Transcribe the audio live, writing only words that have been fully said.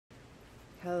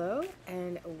Hello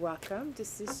and welcome.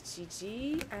 This is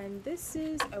Gigi, and this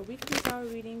is a weekly tarot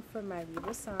reading for my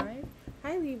Libra sign.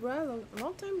 Hi Libra,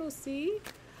 long time no see.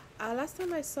 Last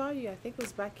time I saw you, I think it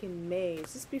was back in May,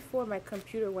 just before my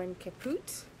computer went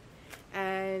kaput,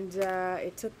 and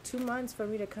it took 2 months for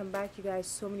me to come back. You guys,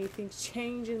 so many things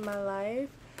change in my life,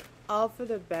 all for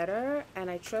the better,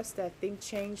 and I trust that things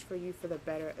change for you for the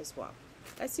better as well.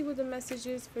 Let's see what the message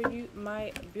is for you,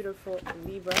 my beautiful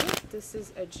Libra. This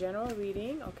is a general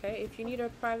reading, okay? If you need a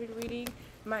private reading,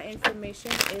 my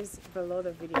information is below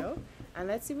the video. And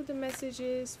let's see what the message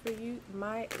is for you,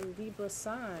 my Libra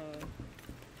sign.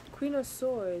 Queen of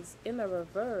Swords in the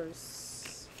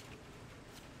reverse.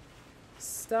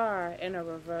 Star in a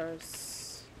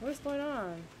reverse. What's going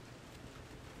on?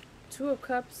 Two of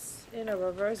Cups in a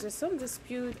reverse. There's some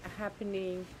dispute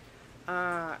happening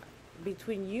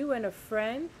between you and a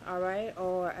friend, all right,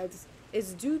 or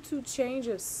it's due to change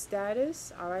of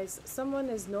status, all right. Someone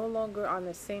is no longer on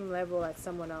the same level as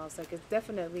someone else. Like, it's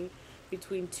definitely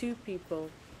between two people.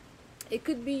 It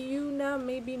could be you now.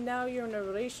 Maybe now you're in a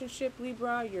relationship,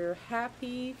 Libra, you're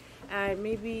happy, and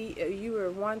maybe you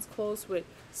were once close with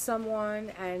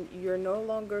someone and you're no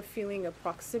longer feeling a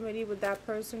proximity with that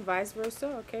person, vice versa,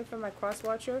 okay, for my cross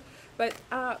watcher. But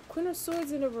Queen of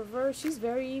Swords in a reverse, she's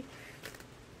very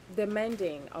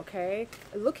demanding, okay?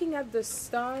 Looking at the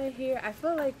star here, I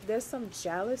feel like there's some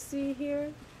jealousy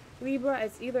here, Libra.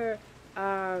 It's either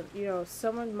you know,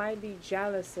 someone might be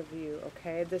jealous of you,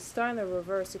 okay? The star in the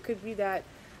reverse, it could be that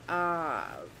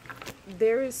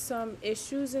there is some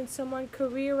issues in someone's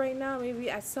career right now. Maybe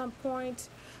at some point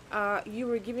you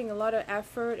were giving a lot of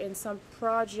effort in some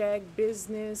project,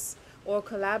 business, or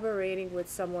collaborating with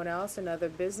someone else, another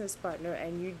business partner,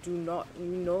 and you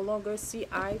no longer see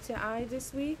eye to eye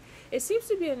this week. It seems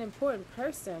to be an important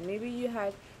person. Maybe you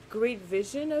had great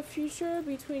vision of future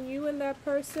between you and that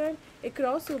person. It could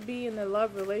also be in a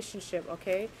love relationship,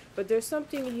 okay? But there's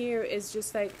something here, is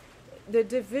just like the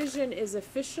division is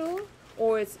official,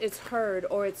 or it's heard,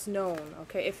 or it's known,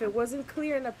 okay? If it wasn't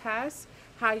clear in the past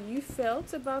how you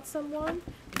felt about someone,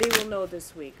 they will know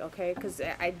this week, okay? Because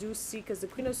I do see, because the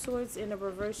Queen of Swords in the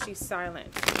reverse, she's silent,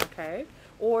 okay?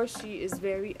 Or she is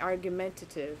very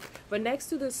argumentative. But next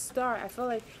to the star, I feel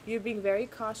like you're being very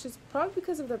cautious, probably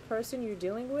because of the person you're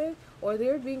dealing with, or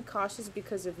they're being cautious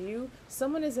because of you.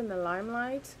 Someone is in the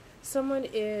limelight. Someone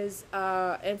is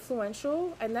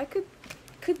influential, and that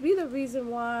could be the reason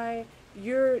why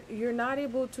you're not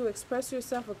able to express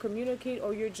yourself or communicate,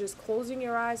 or you're just closing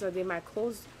your eyes, or they might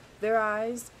close their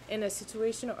eyes in a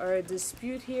situation or a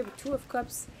dispute here. Two of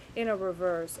Cups in a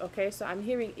reverse, okay? So I'm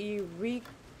hearing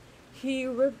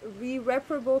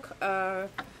irreparable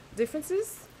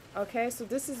differences, okay? So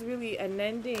this is really an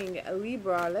ending,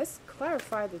 Libra. Let's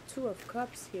clarify the Two of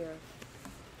Cups here.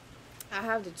 I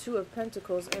have the Two of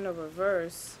Pentacles in a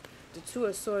reverse, the Two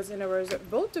of Swords in a reverse.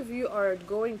 Both of you are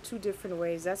going two different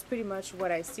ways. That's pretty much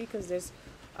what I see, because there's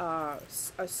a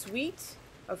suite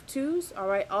of twos, all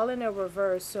right, all in a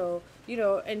reverse. So, you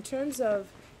know, in terms of,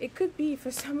 it could be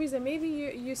for some reason, maybe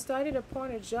you started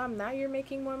upon a job, now you're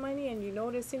making more money, and you're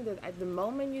noticing that at the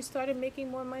moment you started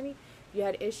making more money, you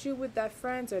had issue with that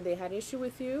friends, or they had issue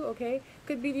with you, okay?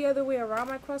 Could be the other way around,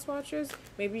 my cross watchers.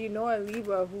 Maybe you know a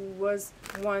Libra who was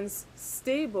once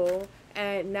stable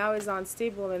and now is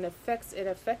unstable, and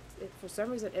for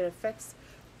some reason it affects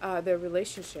their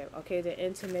relationship, okay, the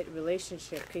intimate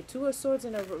relationship. Okay, Two of Swords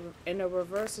in a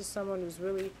reverse is someone who's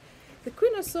really, the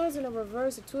Queen of Swords in a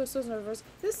reverse, the Two of Swords in a reverse,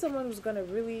 this is someone who's going to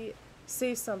really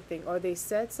say something, or they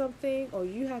said something, or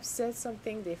you have said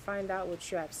something, they find out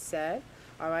what you have said,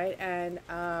 all right? And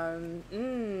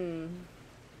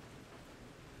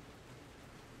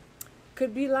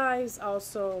could be lies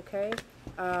also, okay?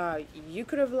 You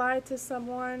could have lied to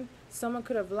someone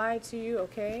could have lied to you,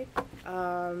 okay?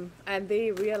 And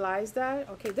they realize that,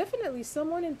 okay? Definitely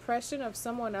someone's impression of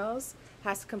someone else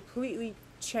has completely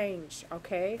changed,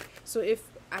 okay? So if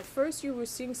at first you were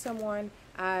seeing someone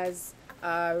as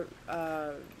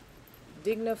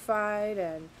dignified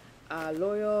and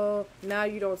loyal, now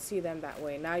you don't see them that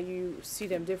way. Now you see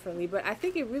them differently. But I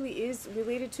think it really is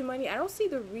related to money. I don't see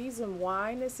the reason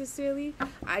why necessarily.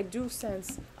 I do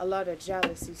sense a lot of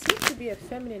jealousy. Seems to be a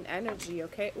feminine energy,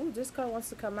 okay? Ooh, this card wants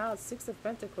to come out, Six of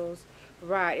Pentacles.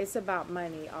 Right, it's about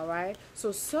money, all right?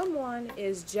 So someone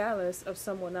is jealous of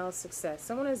someone else's success.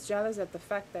 Someone is jealous at the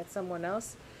fact that someone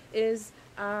else is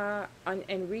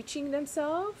enriching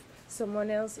themselves.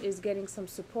 Someone else is getting some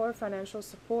support, financial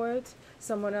support.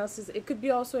 Someone else is, it could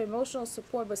be also emotional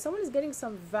support, but someone is getting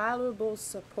some valuable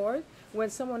support when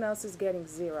someone else is getting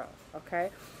zero,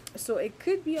 okay? So it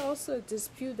could be also a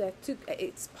dispute that took,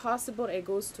 it's possible it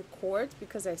goes to court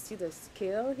because I see the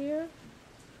scale here.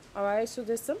 All right, so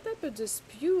there's some type of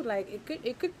dispute, like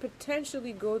it could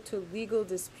potentially go to legal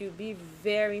dispute. Be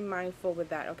very mindful with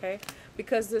that, okay?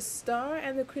 Because the Star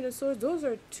and the Queen of Swords, those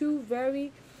are two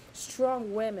very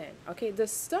strong women, okay? The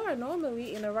Star,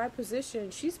 normally in the right position,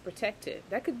 she's protected.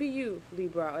 That could be you,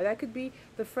 Libra, or that could be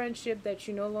the friendship that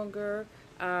you no longer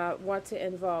want to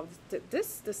involve.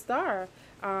 The Star,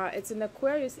 it's an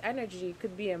Aquarius energy.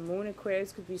 Could be a Moon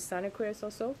Aquarius, could be Sun Aquarius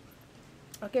also.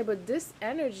 Okay, but this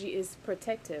energy is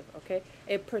protective, okay?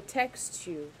 It protects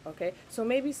you, okay? So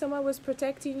maybe someone was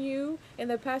protecting you in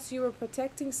the past, you were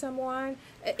protecting someone.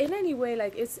 In any way,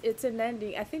 like it's an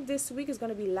ending. I think this week is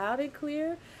going to be loud and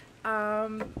clear.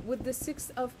 With the Six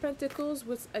of Pentacles,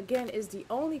 which again is the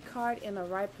only card in the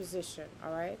right position,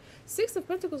 all right? Six of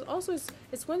Pentacles also is,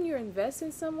 it's when you're investing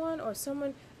in someone or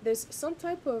someone, there's some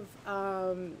type of,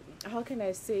 how can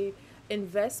I say,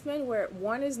 investment where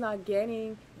one is not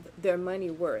getting their money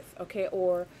worth, okay?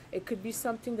 Or it could be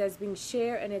something that's being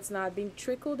shared and it's not being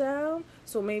trickled down.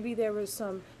 So maybe there was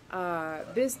some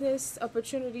business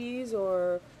opportunities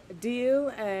or deal,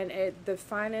 and the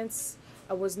finance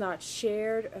was not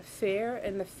shared fair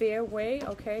in the fair way,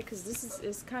 okay? Because this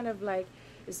is kind of like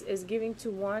is giving to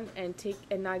one and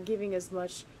not giving as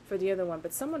much for the other one.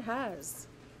 But someone has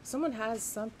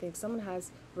something, someone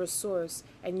has resource,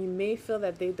 and you may feel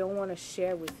that they don't want to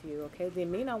share with you, okay? They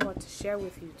may not want to share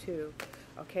with you too,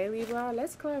 okay, Libra?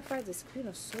 Let's clarify this Queen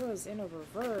of Swords in a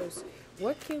reverse.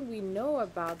 What can we know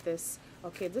about this?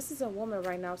 Okay, this is a woman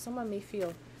right now. Someone may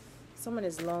feel someone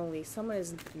is lonely, someone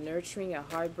is nurturing a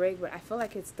heartbreak, but I feel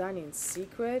like it's done in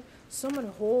secret. Someone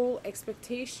whole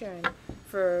expectation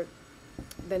for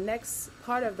the next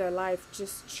part of their life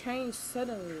just changed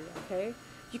suddenly, okay?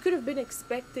 You could have been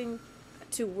expecting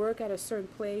to work at a certain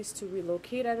place, to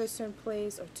relocate at a certain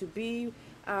place, or to be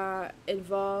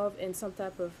involved in some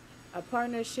type of a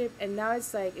partnership, and now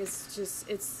it's like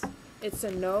it's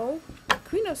a no.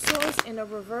 Queen of Swords in a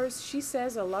reverse, she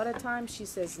says a lot of times she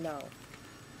says no.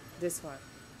 This one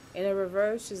in a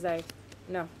reverse, she's like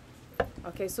no.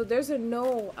 Okay, so there's a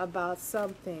no about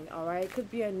something, all right? It could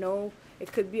be a no,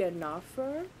 it could be an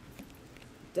offer.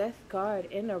 Death card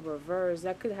in a reverse,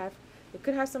 that could have, it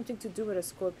could have something to do with a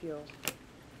Scorpio.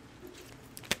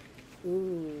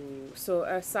 Ooh, so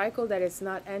a cycle that is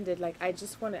not ended, like I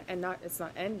just want to, and not, it's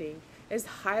not ending, is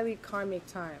highly karmic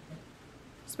time.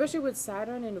 Especially with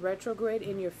Saturn in retrograde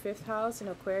in your 5th house in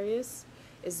Aquarius,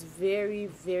 is very,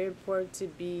 very important to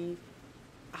be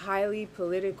highly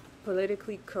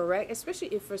politically correct, especially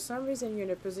if for some reason you're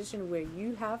in a position where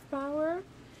you have power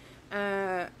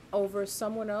over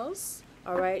someone else.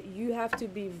 All right, you have to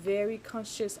be very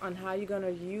conscious on how you're going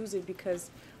to use it because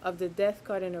of the Death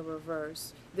card in a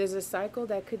reverse. There's a cycle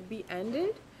that could be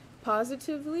ended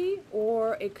positively,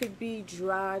 or it could be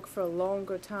dragged for a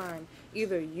longer time.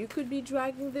 Either you could be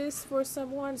dragging this for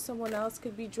someone else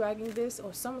could be dragging this,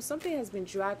 or something has been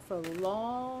dragged for a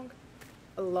long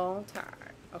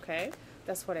time, okay?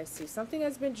 That's what I see. Something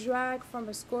has been dragged from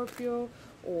a Scorpio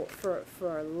or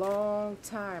for a long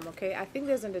time, okay? I think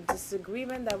there's a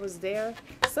disagreement that was there.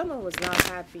 Someone was not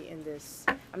happy in this.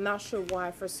 I'm not sure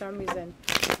why. For some reason,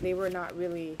 they were not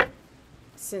really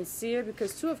sincere,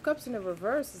 because Two of Cups in the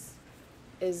reverse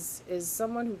is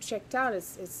someone who checked out.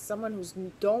 It's someone who's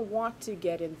don't want to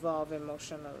get involved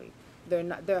emotionally.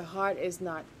 Their heart is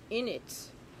not in it.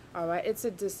 All right, it's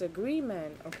a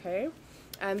disagreement, okay?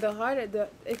 And the heart,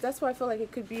 that's why I feel like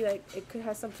it could be like, it could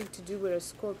have something to do with a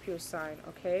Scorpio sign,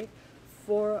 okay?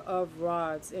 4 of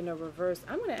Rods in a reverse.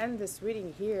 I'm going to end this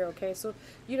reading here, okay? So,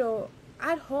 you know,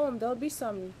 at home, there'll be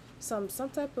some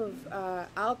type of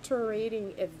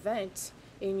altering event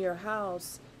in your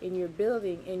house, in your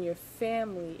building, in your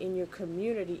family, in your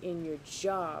community, in your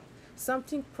job.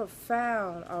 Something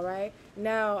profound, all right?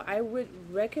 Now, I would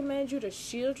recommend you to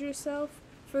shield yourself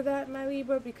for that, my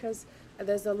Libra, because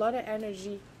there's a lot of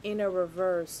energy in a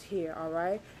reverse here, all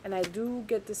right? And I do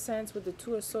get the sense with the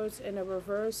Two of Swords in a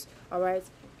reverse, all right?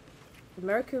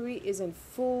 Mercury is in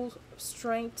full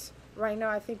strength right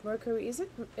now. I think Mercury,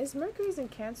 is Mercury's in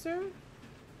Cancer?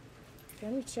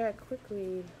 Let me check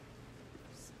quickly.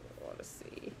 Let's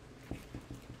see.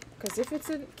 Because if it's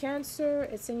in Cancer,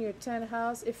 it's in your 10th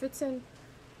house. If it's in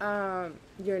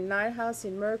your 9th house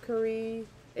in Mercury,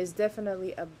 it's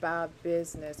definitely about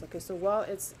business. Okay, so while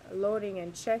it's loading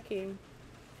and checking,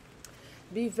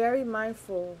 be very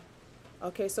mindful.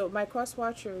 Okay, so my cross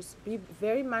watchers, be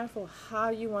very mindful how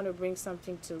you want to bring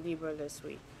something to Libra this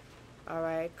week. All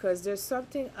right, because there's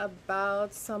something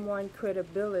about someone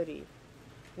credibility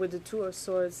with the Two of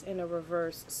Swords in a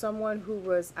reverse. Someone who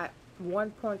was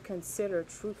one point considered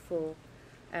truthful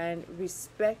and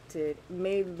respected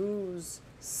may lose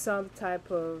some type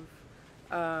of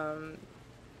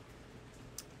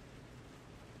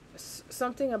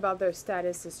something about their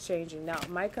status is changing. Now,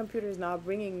 my computer is now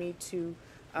bringing me to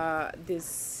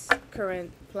this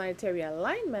current planetary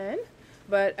alignment.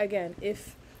 But again,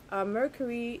 if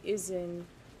Mercury is in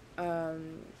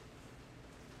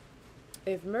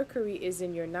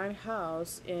your ninth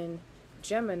house in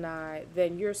Gemini,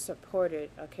 then you're supported.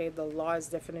 Okay, the law is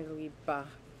definitely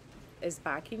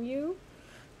backing you.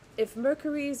 If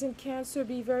Mercury is in Cancer,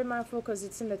 be very mindful because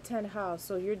it's in the 10th house.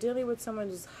 So you're dealing with someone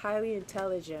who's highly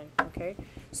intelligent, okay?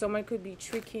 Someone could be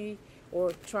tricky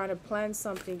or trying to plan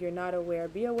something you're not aware.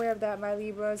 Be aware of that, my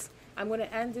Libras. I'm going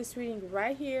to end this reading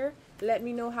right here. Let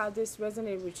me know how this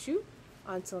resonated with you.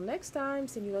 Until next time,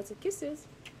 send you lots of kisses.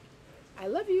 I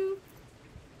love you.